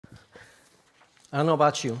I don't know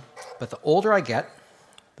about you, but the older I get,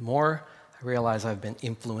 the more I realize I've been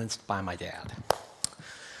influenced by my dad.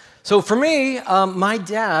 So for me, my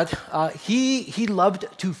dad, he loved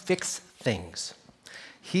to fix things.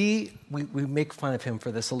 We make fun of him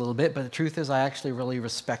for this a little bit, but the truth is I actually really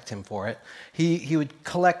respect him for it. He would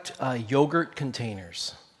collect yogurt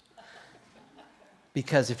containers.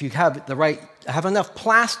 Because if you have enough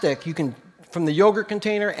plastic, you can, from the yogurt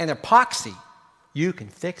container and epoxy, you can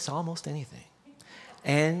fix almost anything.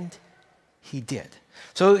 And he did.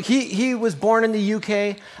 So he was born in the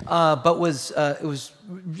UK, but it was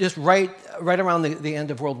just right around the end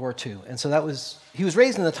of World War II. And so he was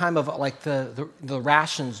raised in the time of like the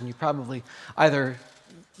rations, and you probably either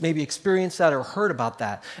maybe experienced that or heard about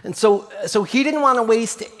that. And so he didn't want to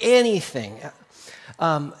waste anything.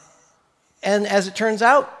 And as it turns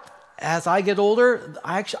out, as I get older,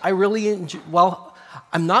 I really enjoy, well,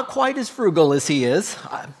 I'm not quite as frugal as he is.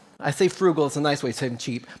 I say frugal, it's a nice way to say I'm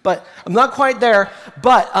cheap, but I'm not quite there.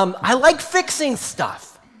 But I like fixing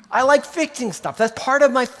stuff. That's part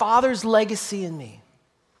of my father's legacy in me.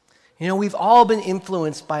 You know, we've all been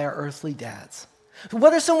influenced by our earthly dads.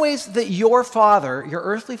 What are some ways that your father, your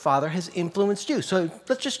earthly father, has influenced you? So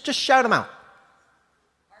let's just shout them out.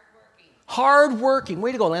 Hardworking.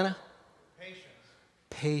 Way to go, Lana.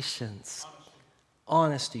 Patience.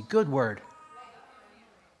 Honesty. Good word.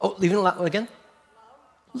 Oh, leave it again.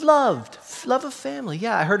 Loved. Love of family.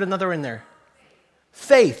 Yeah, I heard another in there.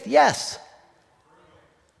 Faith. Yes.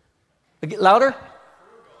 Louder.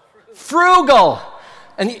 Frugal.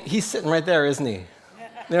 And he's sitting right there, isn't he?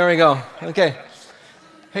 There we go. Okay.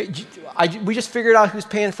 Hey, we just figured out who's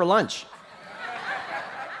paying for lunch.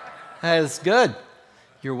 That is good.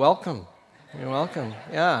 You're welcome. You're welcome.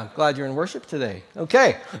 Yeah, I'm glad you're in worship today.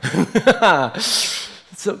 Okay.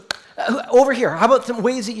 So, over here, how about some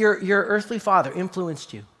ways that your earthly father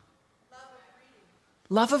influenced you?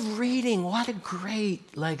 Love of reading. What a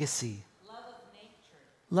great legacy.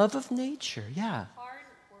 Love of nature, yeah.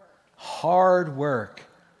 Hard work.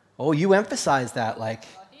 Oh, you emphasize that like.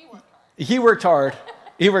 He worked hard.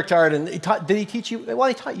 He worked hard. And did he teach you? Well,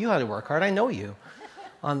 he taught you how to work hard. I know you.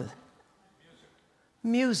 On the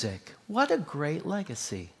music. What a great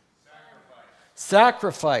legacy.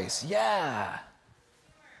 Sacrifice. Yeah.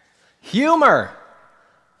 Humor.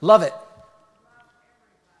 Love it.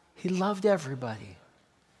 He loved everybody.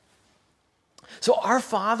 So our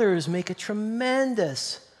fathers make a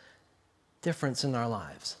tremendous difference in our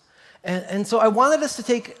lives. And so I wanted us to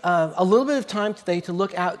take a little bit of time today to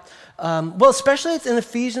look at, well, especially it's in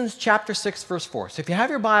Ephesians chapter 6, verse 4. So if you have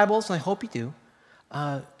your Bibles, and I hope you do,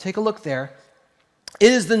 take a look there.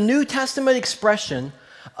 It is the New Testament expression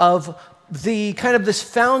of the kind of this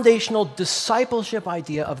foundational discipleship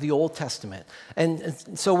idea of the Old Testament. And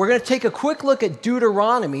so we're going to take a quick look at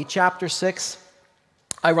Deuteronomy chapter 6,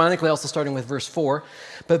 ironically also starting with verse 4,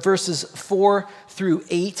 but verses 4 through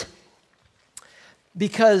 8.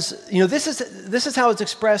 Because, you know, this is how it's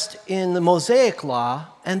expressed in the Mosaic Law,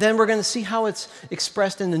 and then we're going to see how it's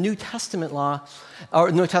expressed in the New Testament law, or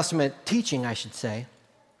New Testament teaching, I should say.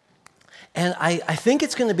 And I think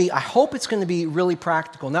it's going to be, I hope it's going to be really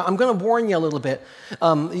practical. Now, I'm going to warn you a little bit.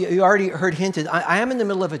 You already heard hinted. I am in the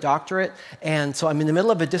middle of a doctorate, and so I'm in the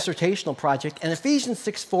middle of a dissertational project, and Ephesians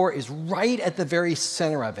 6:4 is right at the very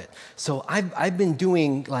center of it. So I've been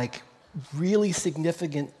doing, like, really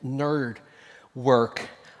significant nerd work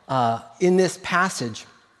in this passage.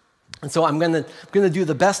 And so I'm going to do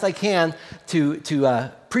the best I can to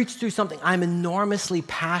preach through something I'm enormously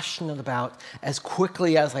passionate about as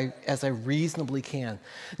quickly as I reasonably can.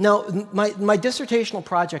 Now, my dissertational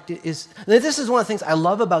project is, this is one of the things I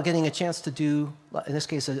love about getting a chance to do, in this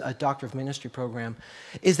case, a Doctor of Ministry program,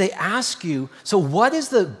 is they ask you, so what is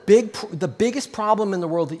the biggest problem in the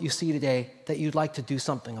world that you see today that you'd like to do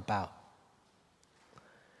something about?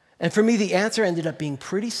 And for me, the answer ended up being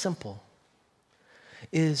pretty simple.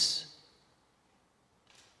 It's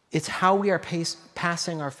how we are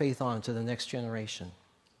passing our faith on to the next generation.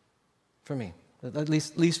 For me, at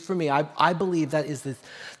least for me, I believe that is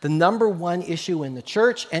the number one issue in the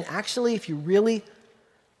church. And actually, if you really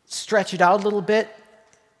stretch it out a little bit,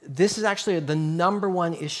 this is actually the number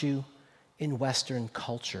one issue in Western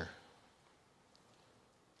culture.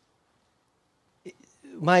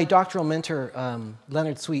 My doctoral mentor,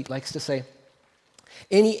 Leonard Sweet, likes to say,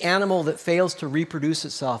 any animal that fails to reproduce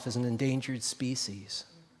itself is an endangered species.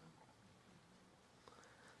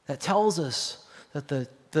 That tells us that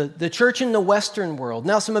the church in the Western world,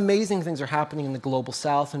 now some amazing things are happening in the global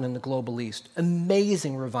South and in the global East,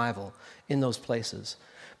 amazing revival in those places.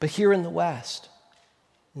 But here in the West,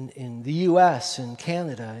 in the US and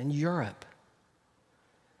Canada and Europe,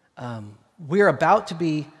 we're about to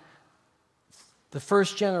be the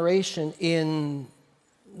first generation in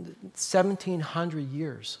 1,700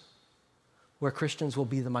 years where Christians will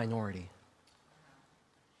be the minority.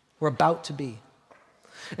 We're about to be.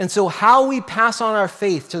 And so how we pass on our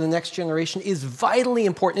faith to the next generation is vitally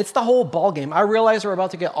important. It's the whole ballgame. I realize we're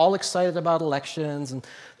about to get all excited about elections and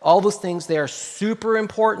all those things. They are super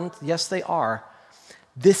important. Yes, they are.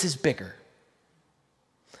 This is bigger.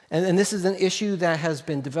 And this is an issue that has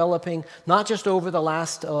been developing not just over the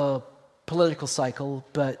last political cycle,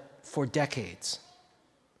 but for decades.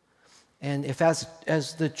 And if as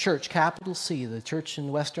the church, capital C, the church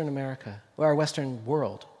in Western America, or our Western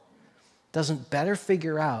world, doesn't better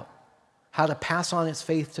figure out how to pass on its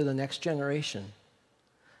faith to the next generation,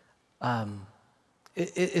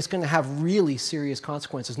 it's going to have really serious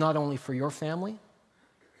consequences, not only for your family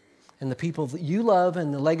and the people that you love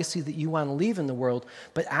and the legacy that you want to leave in the world,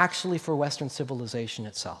 but actually for Western civilization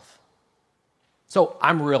itself. So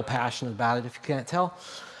I'm real passionate about it, if you can't tell.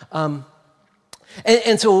 And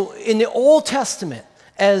so in the Old Testament,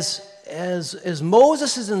 as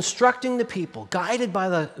Moses is instructing the people, guided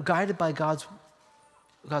by God's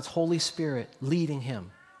Holy Spirit leading him,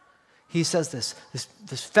 he says this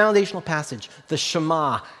foundational passage, the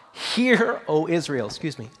Shema, hear, O Israel,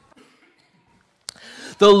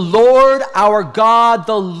 the Lord our God,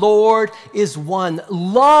 the Lord is one.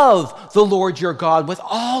 Love the Lord your God with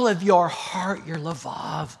all of your heart, your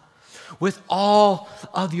lavav, with all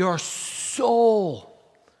of your soul,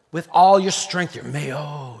 with all your strength, your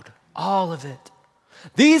meod, all of it.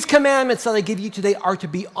 These commandments that I give you today are to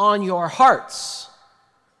be on your hearts.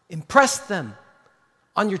 Impress them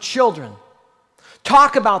on your children.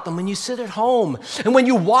 Talk about them when you sit at home and when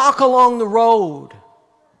you walk along the road,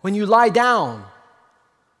 when you lie down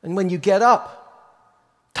and when you get up.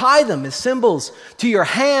 Tie them as symbols to your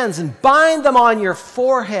hands and bind them on your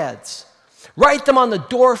foreheads. Write them on the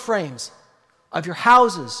door frames of your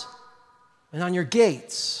houses and on your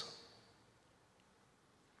gates.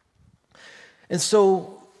 And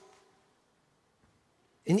so,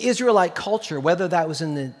 in Israelite culture, whether that was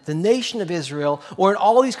in the nation of Israel or in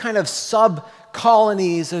all these kind of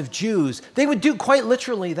sub-colonies of Jews, they would do quite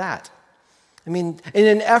literally that. I mean, in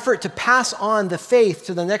an effort to pass on the faith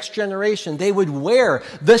to the next generation, they would wear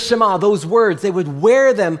the Shema, those words, they would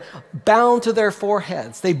wear them bound to their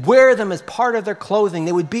foreheads. They'd wear them as part of their clothing.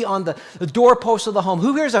 They would be on the doorpost of the home.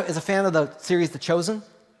 Who here is a fan of the series The Chosen?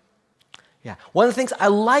 Yeah. One of the things I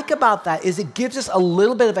like about that is it gives us a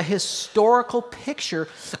little bit of a historical picture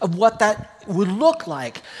of what that would look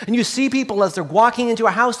like. And you see people as they're walking into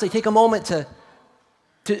a house, they take a moment to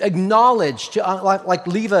acknowledge, to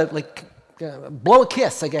blow a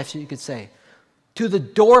kiss, I guess you could say, to the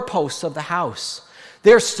doorposts of the house.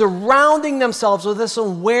 They're surrounding themselves with this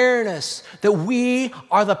awareness that we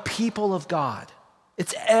are the people of God.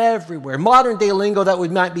 It's everywhere. Modern day lingo, that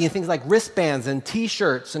might be in things like wristbands and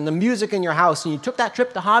T-shirts and the music in your house, and you took that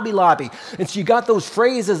trip to Hobby Lobby, and so you got those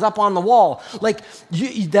phrases up on the wall.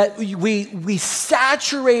 We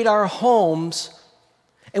saturate our homes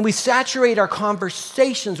and we saturate our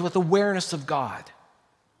conversations with awareness of God.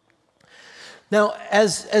 Now,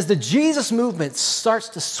 as the Jesus movement starts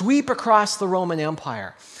to sweep across the Roman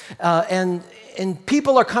Empire, and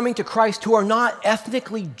people are coming to Christ who are not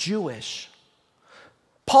ethnically Jewish,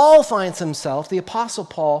 Paul finds himself, the Apostle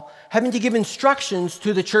Paul, having to give instructions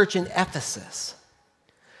to the church in Ephesus.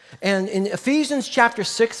 And in Ephesians chapter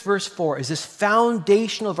 6, verse 4 is this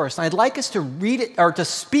foundational verse. And I'd like us to read it, or to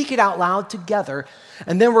speak it out loud together,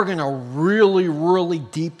 and then we're going to really, really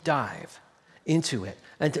deep dive into it.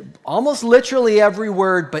 And almost literally every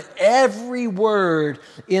word, but every word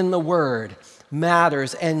in the word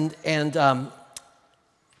matters. And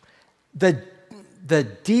the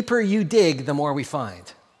deeper you dig, the more we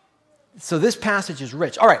find. So this passage is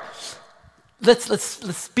rich. All right, let's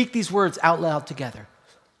speak these words out loud together.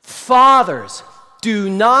 Fathers, do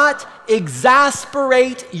not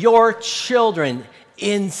exasperate your children.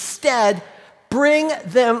 Instead, bring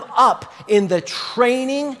them up in the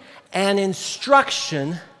training and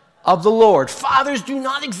instruction of the Lord. Fathers, do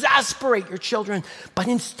not exasperate your children, but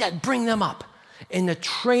instead bring them up in the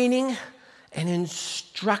training and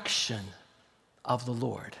instruction of the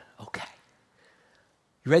Lord. Okay.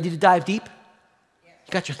 You ready to dive deep?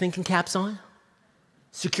 You got your thinking caps on?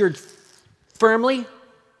 Secured firmly?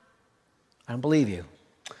 I don't believe you.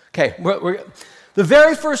 Okay, the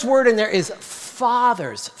very first word in there is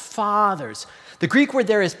fathers. Fathers. The Greek word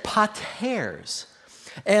there is paters.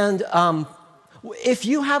 And if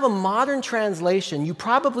you have a modern translation, you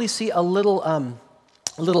probably see a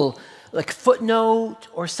little like footnote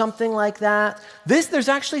or something like that. There's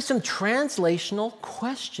actually some translational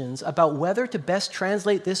questions about whether to best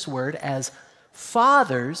translate this word as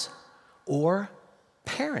fathers or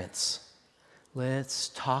parents. Let's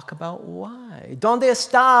talk about why. ¿Dónde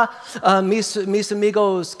está mis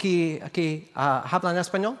amigos que hablan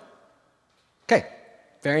español? Okay,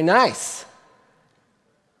 very nice.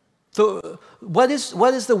 So what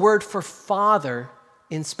is the word for father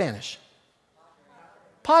in Spanish?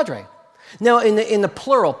 Padre. Now, in the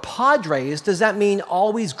plural, padres, does that mean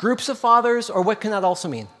always groups of fathers, or what can that also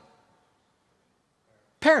mean?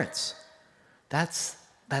 Parents. That's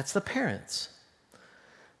the parents.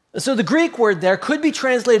 So the Greek word there could be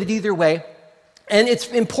translated either way, and it's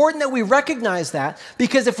important that we recognize that,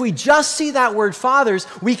 because if we just see that word fathers,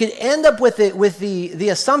 we could end up with the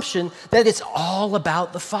assumption that it's all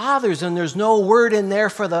about the fathers and there's no word in there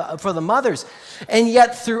for the mothers. And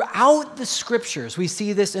yet throughout the scriptures, we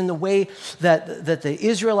see this in the way that the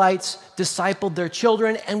Israelites discipled their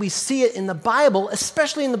children, and we see it in the Bible,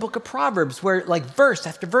 especially in the book of Proverbs, where like verse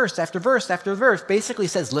after verse after verse after verse basically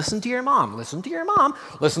says, listen to your mom, listen to your mom,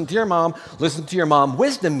 listen to your mom, listen to your mom.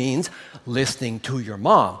 Wisdom means listening to your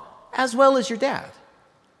mom as well as your dad.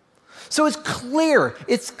 So it's clear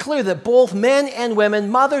that both men and women,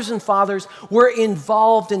 mothers and fathers, were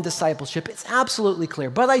involved in discipleship. It's absolutely clear.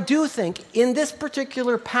 But I do think in this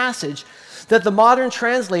particular passage that the modern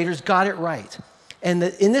translators got it right. And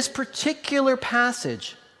that in this particular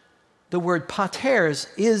passage, the word paters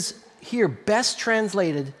is here best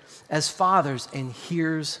translated as fathers, and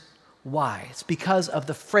here's why. It's because of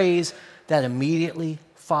the phrase that immediately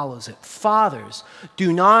follows it. Fathers,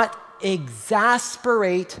 do not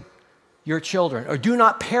exasperate your children, or do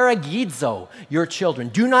not paragizo your children.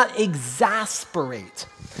 Do not exasperate.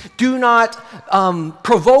 Do not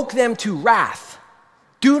provoke them to wrath.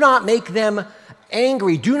 Do not make them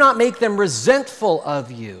angry. Do not make them resentful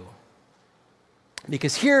of you.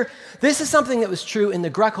 Because here, this is something that was true in the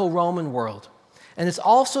Greco-Roman world, and it's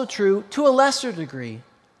also true to a lesser degree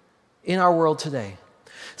in our world today.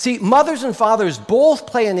 See, mothers and fathers both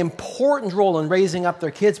play an important role in raising up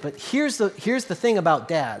their kids, but here's the thing about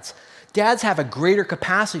dads. Dads have a greater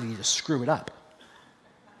capacity to screw it up.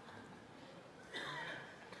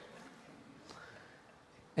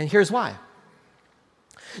 And here's why.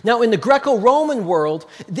 Now, in the Greco-Roman world,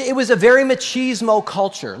 it was a very machismo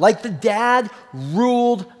culture. Like the dad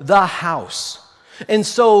ruled the house. And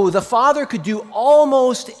so the father could do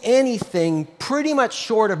almost anything pretty much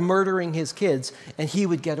short of murdering his kids, and he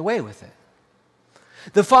would get away with it.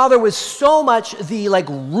 The father was so much the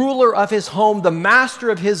ruler of his home, the master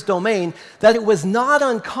of his domain, that it was not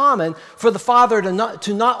uncommon for the father to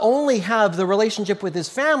not only have the relationship with his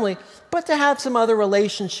family, but to have some other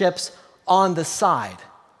relationships on the side.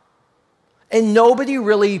 And nobody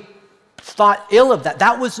really thought ill of that.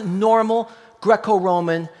 That was normal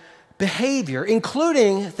Greco-Roman behavior,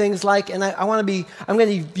 including things like, and I'm going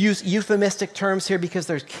to use euphemistic terms here because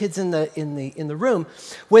there's kids in the room.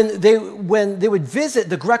 When they would visit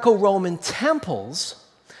the Greco-Roman temples,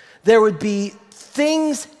 there would be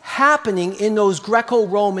things happening in those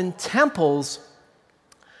Greco-Roman temples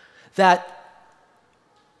that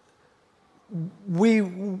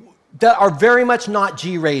are very much not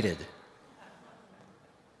G-rated.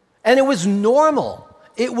 And it was normal.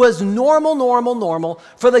 It was normal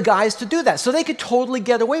for the guys to do that. So they could totally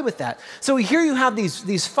get away with that. So here you have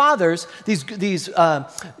these fathers, these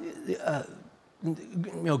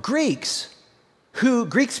Greeks,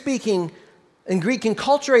 Greek-speaking and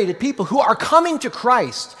Greek-enculturated people who are coming to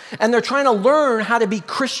Christ, and they're trying to learn how to be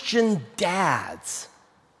Christian dads.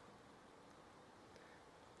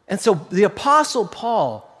 And so the Apostle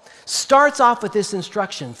Paul starts off with this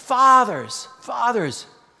instruction: fathers,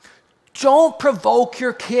 don't provoke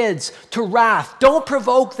your kids to wrath. Don't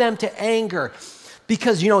provoke them to anger,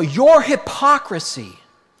 because your hypocrisy,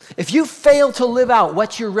 if you fail to live out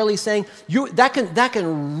what you're really saying, that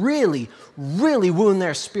can really wound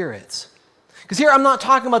their spirits. Because here I'm not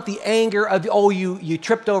talking about the anger of you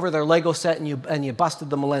tripped over their Lego set and you busted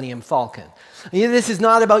the Millennium Falcon. This is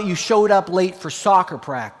not about you showed up late for soccer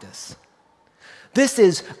practice. This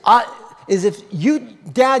is if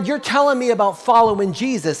Dad, you're telling me about following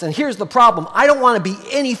Jesus, and here's the problem: I don't want to be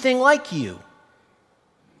anything like you.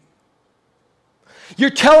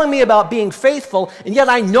 You're telling me about being faithful, and yet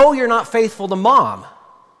I know you're not faithful to Mom.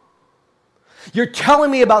 You're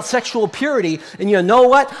telling me about sexual purity, and you know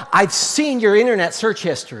what? I've seen your internet search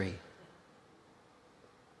history.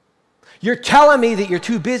 You're telling me that you're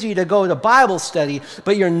too busy to go to Bible study,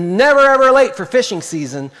 but you're never ever late for fishing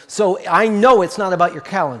season, so I know it's not about your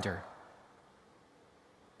calendar.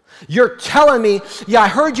 You're telling me, yeah, I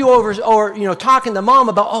heard you over, or, talking to mom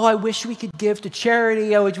about, oh, I wish we could give to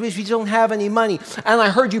charity. I wish we don't have any money. And I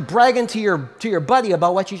heard you bragging to your buddy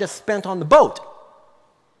about what you just spent on the boat.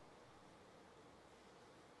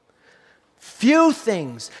 Few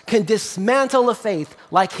things can dismantle a faith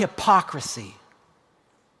like hypocrisy.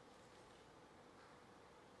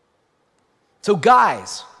 So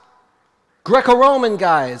guys, Greco-Roman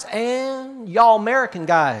guys, and y'all American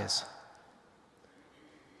guys,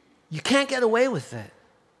 you can't get away with it.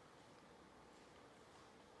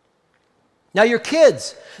 Now your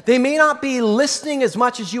kids, they may not be listening as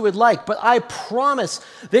much as you would like, but I promise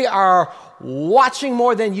they are watching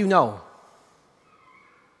more than you know.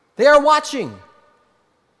 They are watching.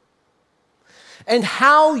 And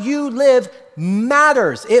how you live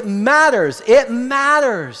matters. It matters. It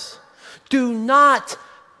matters. Do not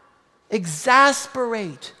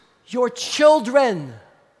exasperate your children.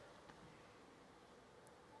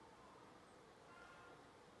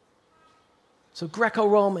 So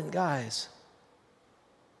Greco-Roman guys,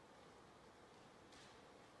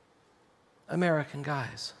 American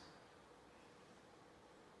guys,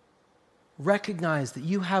 recognize that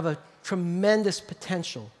you have a tremendous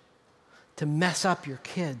potential to mess up your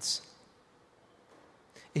kids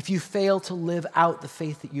if you fail to live out the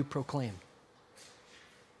faith that you proclaim.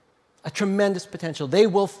 A tremendous potential. They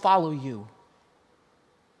will follow you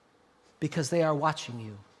because they are watching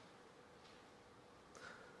you.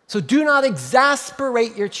 So do not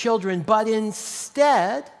exasperate your children, but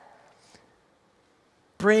instead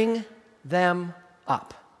bring them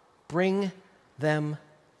up. Bring them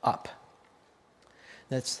up.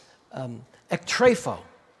 That's ektrepho.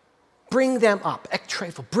 Bring them up.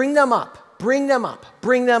 Ektrepho. Bring them up. Bring them up.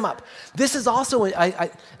 Bring them up. This is also an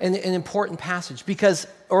important passage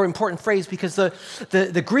or important phrase because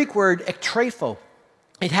the Greek word ektrepho,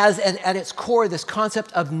 it has at its core this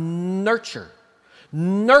concept of nurture.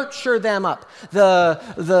 Nurture them up. The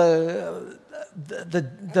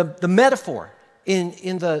metaphor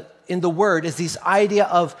in the word is this idea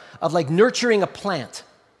of like nurturing a plant.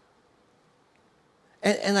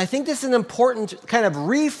 And I think this is an important kind of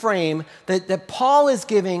reframe that Paul is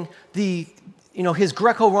giving his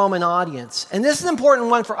Greco-Roman audience. And this is an important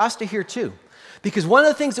one for us to hear too. Because one of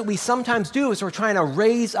the things that we sometimes do is we're trying to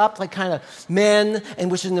raise up like kind of men, and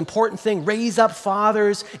which is an important thing, raise up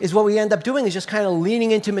fathers, is what we end up doing is just kind of leaning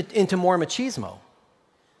into more machismo.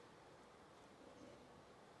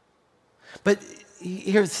 But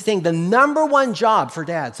here's the thing, the number one job for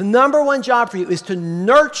dads, the number one job for you is to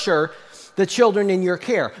nurture the children in your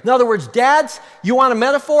care. In other words, dads, you want a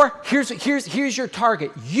metaphor? Here's your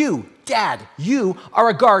target. You, dad, you are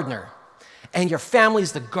a gardener, and your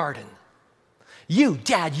family's the garden. You,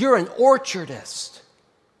 dad, you're an orchardist,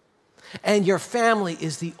 and your family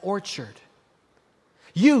is the orchard.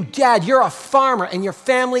 You, dad, you're a farmer, and your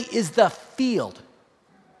family is the field.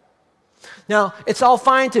 Now, it's all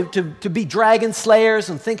fine to be dragon slayers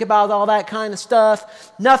and think about all that kind of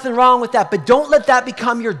stuff. Nothing wrong with that, but don't let that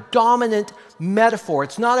become your dominant metaphor.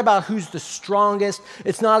 It's not about who's the strongest.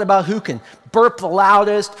 It's not about who can burp the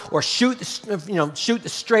loudest or shoot the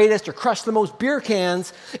straightest or crush the most beer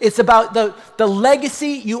cans. It's about the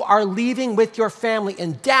legacy you are leaving with your family.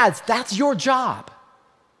 And dads, that's your job.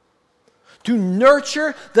 To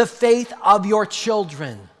nurture the faith of your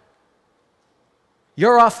children.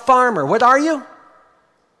 You're a farmer. What are you?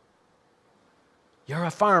 You're a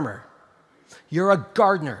farmer. You're a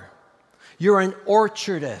gardener. You're an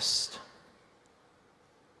orchardist.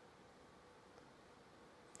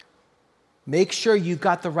 Make sure you've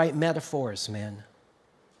got the right metaphors, man.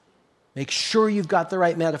 Make sure you've got the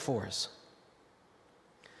right metaphors.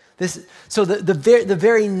 So the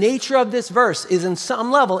very nature of this verse is, in some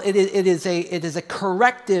level, it is a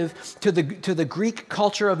corrective to the Greek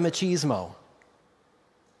culture of machismo.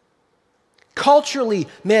 Culturally,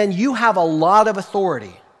 man, you have a lot of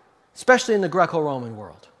authority, especially in the Greco-Roman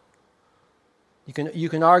world. You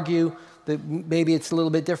can argue that maybe it's a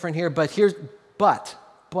little bit different here, but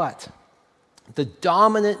the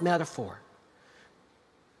dominant metaphor,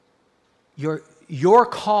 your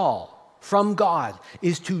call from God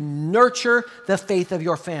is to nurture the faith of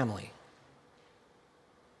your family.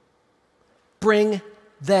 Bring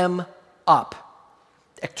them up.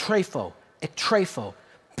 Ektrepho.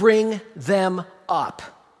 Bring them up.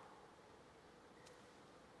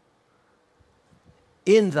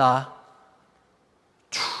 In the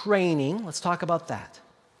training, let's talk about that.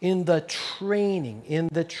 In the training.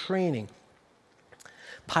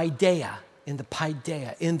 Paideia, in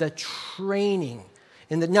the training.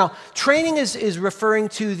 Now, training is referring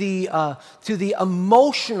to the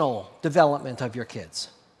emotional development of your kids.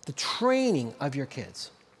 The training of your kids.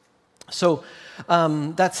 So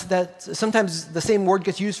sometimes the same word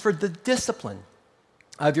gets used for the discipline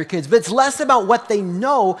of your kids. But it's less about what they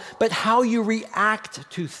know, but how you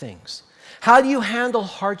react to things. How do you handle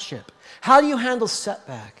hardship? How do you handle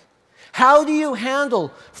setback? How do you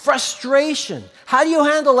handle frustration? How do you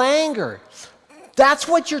handle anger? That's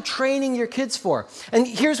what you're training your kids for. And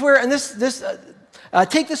here's where, and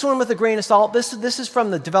take this one with a grain of salt. This is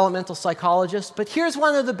from the developmental psychologist, but here's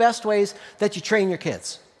one of the best ways that you train your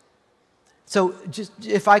kids. So just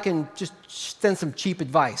if I can just send some cheap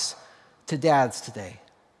advice to dads today.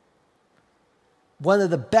 One of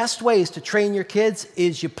the best ways to train your kids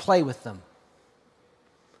is you play with them.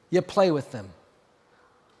 You play with them.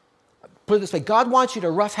 Put it this way, God wants you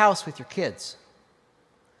to roughhouse with your kids.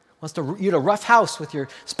 Wants you to roughhouse with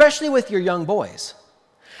especially with your young boys.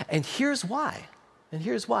 And here's why.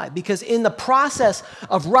 Because in the process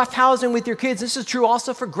of roughhousing with your kids, this is true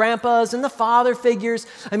also for grandpas and the father figures.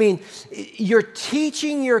 I mean, you're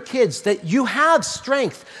teaching your kids that you have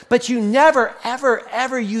strength, but you never, ever,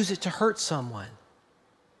 ever use it to hurt someone.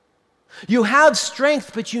 You have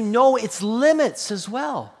strength, but you know its limits as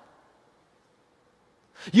well.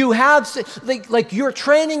 You have, like you're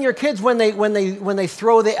training your kids when they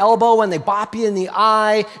throw the elbow, when they bop you in the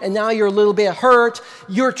eye, and now you're a little bit hurt.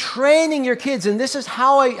 You're training your kids, and this is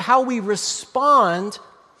how we respond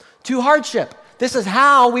to hardship. This is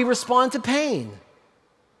how we respond to pain.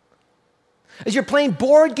 As you're playing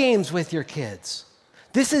board games with your kids,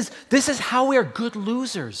 this is how we are good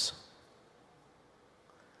losers.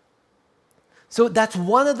 So that's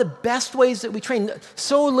one of the best ways that we train.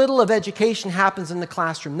 So little of education happens in the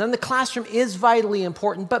classroom. Then the classroom is vitally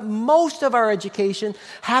important, but most of our education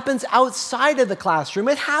happens outside of the classroom.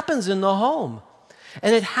 It happens in the home.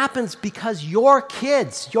 And it happens because your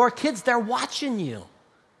kids, they're watching you.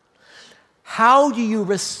 How do you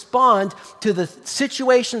respond to the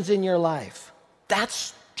situations in your life?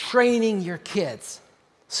 That's training your kids.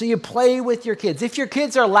 So you play with your kids. If your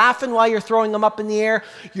kids are laughing while you're throwing them up in the air,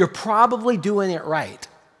 you're probably doing it right.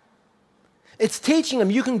 It's teaching them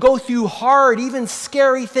you can go through hard, even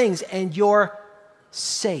scary things, and you're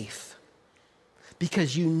safe.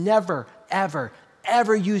 Because you never, ever,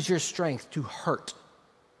 ever use your strength to hurt.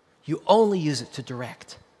 You only use it to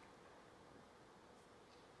direct.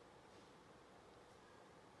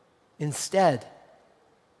 Instead,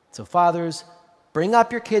 so fathers, bring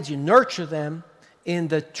up your kids, you nurture them in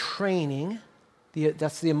the training,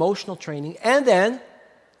 that's the emotional training, and then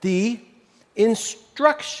the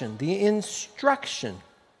instruction, the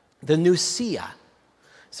nousia,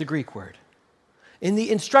 it's a Greek word. In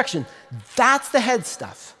the instruction, that's the head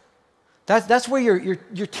stuff. That's where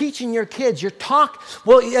you're teaching your kids.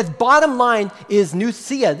 Well, the bottom line is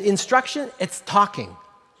nousia, instruction, it's talking.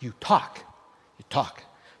 You talk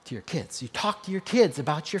to your kids. You talk to your kids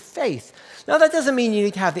about your faith. Now, that doesn't mean you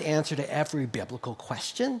need to have the answer to every biblical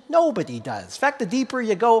question. Nobody does. In fact, the deeper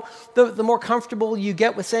you go, the more comfortable you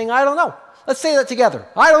get with saying, I don't know. Let's say that together.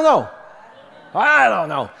 I don't know. I don't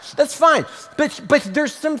know. That's fine. But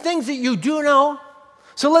there's some things that you do know.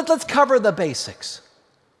 So let's cover the basics.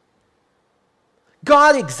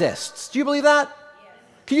 God exists. Do you believe that? Yes.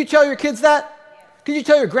 Can you tell your kids that? Yes. Can you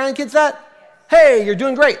tell your grandkids that? Yes. Hey, you're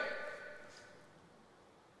doing great.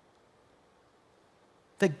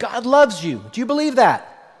 That God loves you. Do you believe that?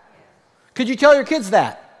 Yes. Could you tell your kids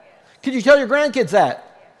that? Yes. Could you tell your grandkids that?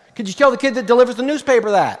 Yes. Could you tell the kid that delivers the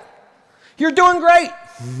newspaper that? You're doing great.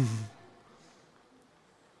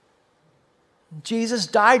 Jesus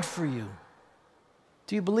died for you.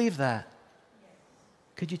 Do you believe that? Yes.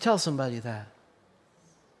 Could you tell somebody that?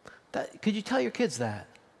 Could you tell your kids that?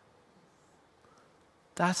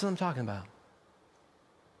 That's what I'm talking about.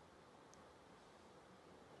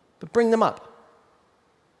 But bring them up.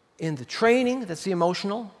 In the training, that's the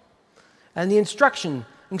emotional, and the instruction,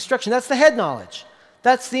 that's the head knowledge.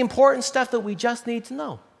 That's the important stuff that we just need to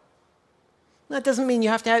know. That doesn't mean you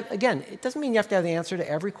have to have, again, it doesn't mean you have to have the answer to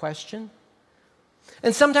every question.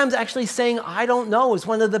 And sometimes actually saying, I don't know, is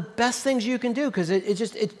one of the best things you can do because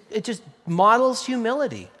it just models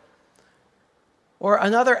humility. Or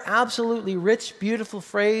another absolutely rich, beautiful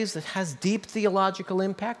phrase that has deep theological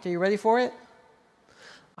impact. Are you ready for it?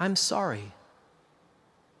 I'm sorry.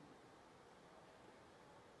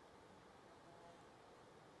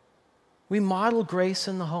 We model grace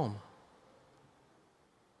in the home.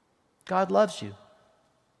 God loves you.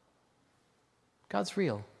 God's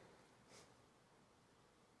real.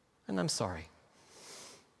 And I'm sorry.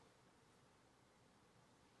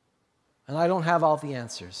 And I don't have all the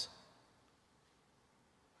answers.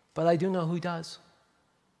 But I do know who does.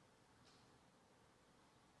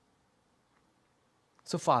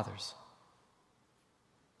 So fathers,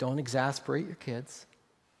 don't exasperate your kids,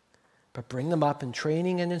 but bring them up in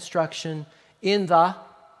training and instruction in the,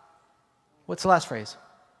 what's the last phrase?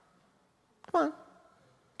 Come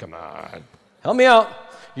on. Help me out.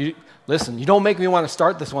 Listen, you don't make me want to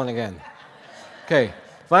start this one again. Okay.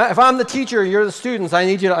 If I'm the teacher, you're the students, I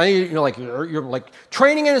need you to, you're like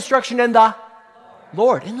training and instruction in the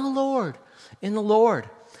Lord. In the Lord. In the Lord.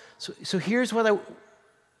 So here's what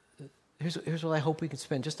I hope we can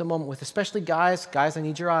spend just a moment with, especially guys. Guys, I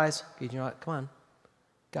need your eyes. Come on.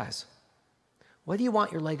 Guys, what do you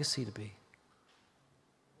want your legacy to be?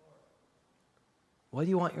 What do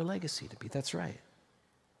you want your legacy to be? That's right.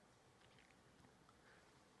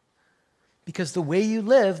 Because the way you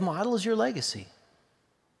live models your legacy.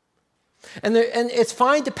 And it's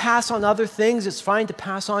fine to pass on other things. It's fine to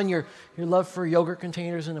pass on your love for yogurt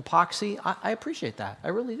containers and epoxy. I appreciate that. I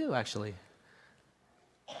really do, actually.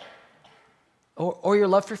 Or your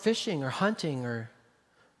love for fishing or hunting or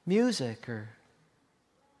music or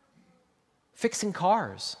fixing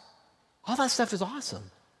cars. All that stuff is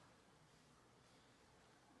awesome.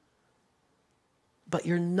 But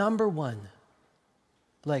your number one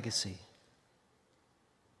legacy,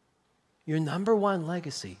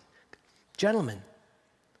 gentlemen,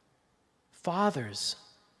 fathers,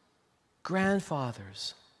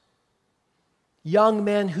 grandfathers, young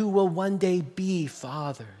men who will one day be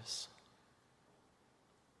fathers,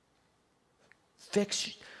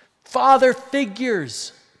 father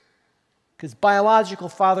figures, because biological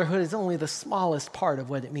fatherhood is only the smallest part of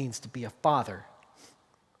what it means to be a father.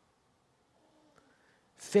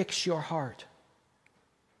 Fix your heart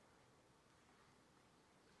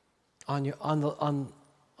on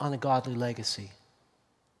a godly legacy.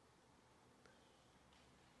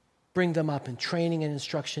 Bring them up in training and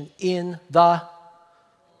instruction in the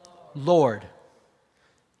Lord.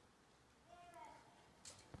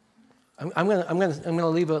 I'm going to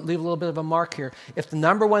leave a little bit of a mark here. If the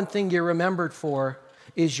number one thing you're remembered for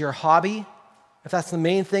is your hobby, if that's the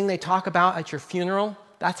main thing they talk about at your funeral,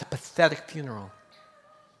 that's a pathetic funeral.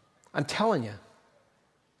 I'm telling you.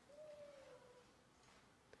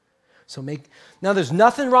 Now there's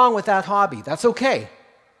nothing wrong with that hobby. That's okay.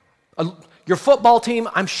 Your football team,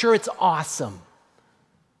 I'm sure it's awesome.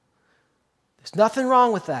 There's nothing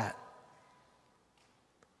wrong with that.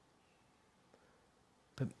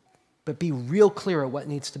 But be real clear at what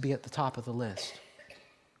needs to be at the top of the list.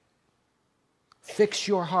 Fix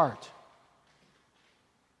your heart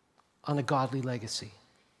on a godly legacy.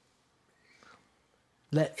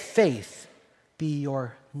 Let faith be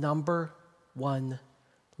your number one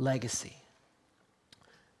legacy.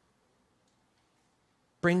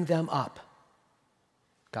 Bring them up.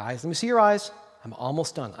 Guys, let me see your eyes. I'm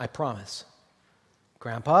almost done, I promise.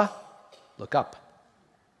 Grandpa, look up.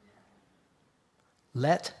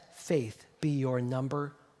 Let faith be your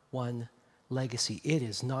number one legacy. It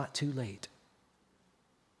is not too late.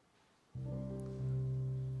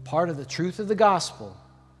 Part of the truth of the gospel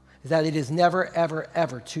is that it is never, ever,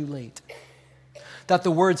 ever too late. That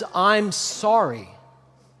the words, I'm sorry,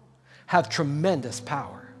 have tremendous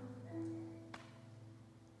power.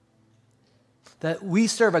 That we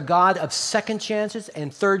serve a God of second chances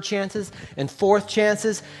and third chances and fourth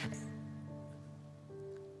chances.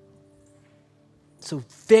 So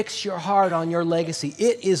fix your heart on your legacy.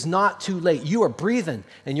 It is not too late. You are breathing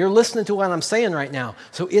and you're listening to what I'm saying right now.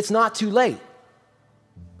 So it's not too late.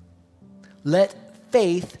 Let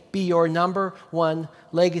faith be your number one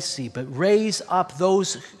legacy, but raise up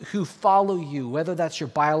those who follow you, whether that's your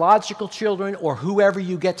biological children or whoever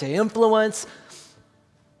you get to influence.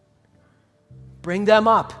 Bring them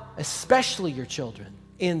up, especially your children,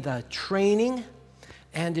 in the training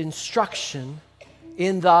and instruction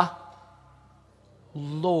in the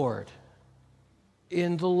Lord.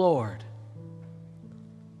 In the Lord.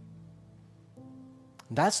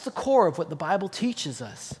 That's the core of what the Bible teaches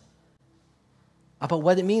us about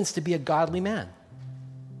what it means to be a godly man.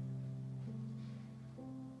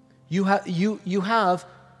 You have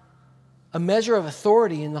a measure of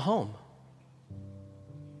authority in the home.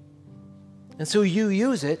 And so you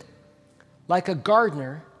use it like a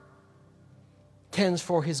gardener tends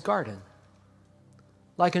for his garden,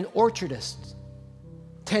 like an orchardist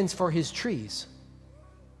tends for his trees,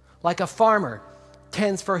 like a farmer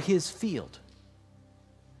tends for his field,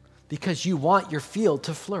 because you want your field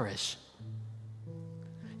to flourish.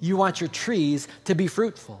 You want your trees to be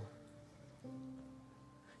fruitful.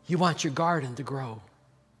 You want your garden to grow.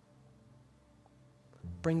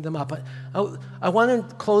 Bring them up. I want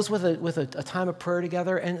to close with a time of prayer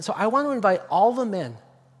together. And so I want to invite all the men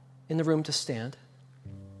in the room to stand.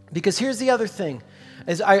 Because here's the other thing.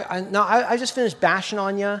 I just finished bashing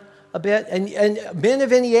on you a bit, and men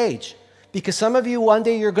of any age, because some of you one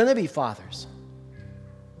day you're going to be fathers,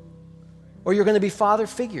 or you're going to be father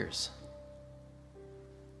figures.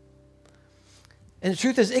 And the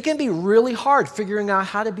truth is, it can be really hard figuring out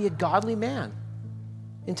how to be a godly man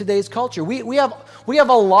in today's culture. We have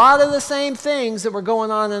a lot of the same things that were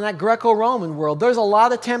going on in that Greco-Roman world. There's a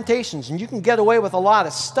lot of temptations, and you can get away with a lot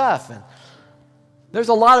of stuff, and there's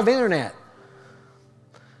a lot of internet.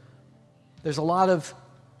 There's a lot of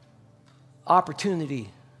opportunity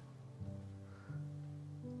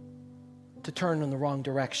to turn in the wrong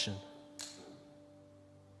direction.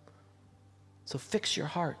 So fix your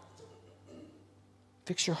heart.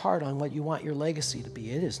 Fix your heart on what you want your legacy to be.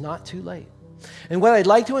 It is not too late. And what I'd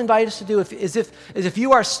like to invite us to do is if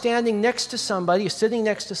you are standing next to somebody, sitting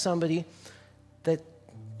next to somebody that,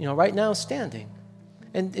 right now is standing.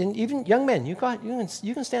 And even young men, you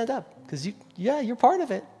can stand up because you're part of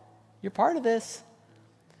it. You're part of this.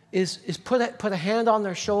 Is put a hand on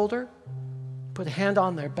their shoulder, put a hand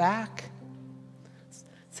on their back.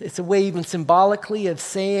 It's a way even symbolically of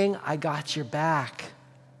saying, I got your back.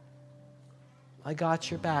 I got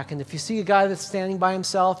your back. And if you see a guy that's standing by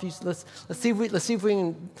himself, let's see if we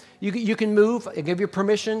can. You can move. I give you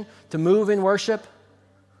permission to move in worship.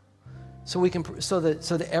 So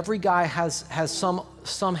that every guy has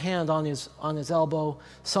some hand on his elbow,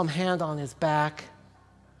 some hand on his back.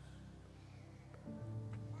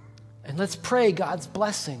 And let's pray God's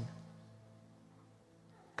blessing,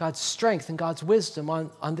 God's strength, and God's wisdom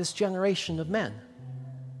on this generation of men.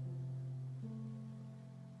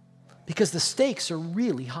 Because the stakes are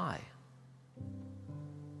really high.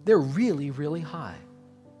 They're really, really high.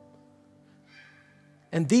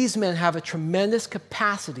 And these men have a tremendous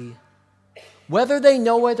capacity, whether they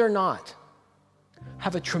know it or not,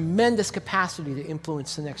 have a tremendous capacity to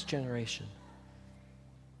influence the next generation.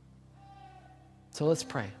 So let's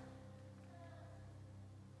pray.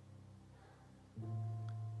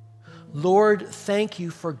 Lord, thank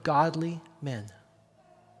you for godly men.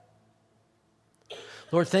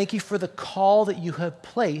 Lord, thank you for the call that you have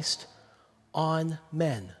placed on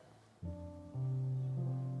men.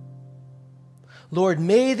 Lord,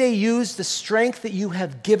 may they use the strength that you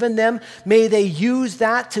have given them. May they use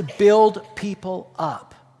that to build people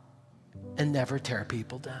up and never tear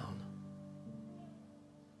people down.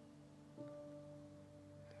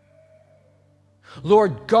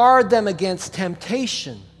 Lord, guard them against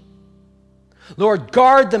temptation. Lord,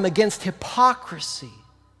 guard them against hypocrisy.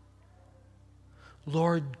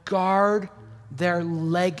 Lord, guard their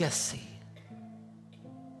legacy.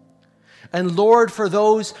 And Lord, for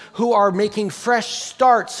those who are making fresh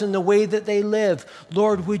starts in the way that they live,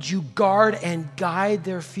 Lord, would you guard and guide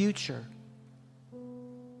their future?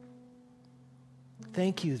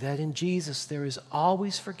 Thank you that in Jesus there is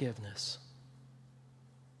always forgiveness.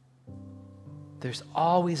 There's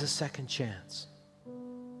always a second chance.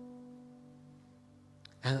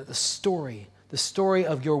 And that the story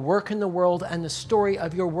of your work in the world and the story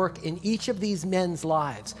of your work in each of these men's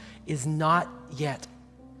lives is not yet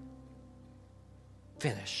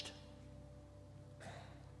finished.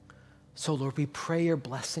 So Lord, we pray your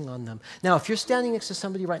blessing on them. Now, if you're standing next to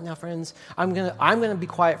somebody right now, friends, I'm gonna be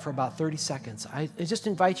quiet for about 30 seconds. I just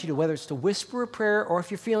invite you to, whether it's to whisper a prayer or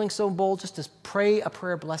if you're feeling so bold, just to pray a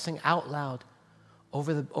prayer blessing out loud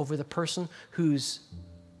over the person whose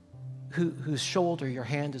shoulder your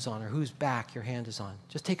hand is on or whose back your hand is on.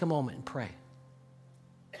 Just take a moment and pray.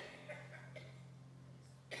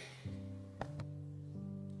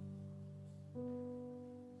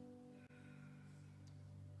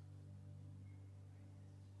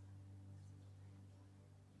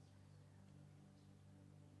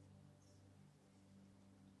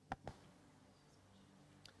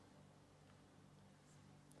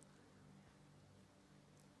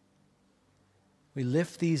 We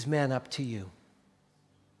lift these men up to you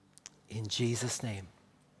in Jesus' name.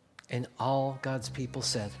 And all God's people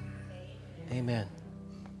said, amen.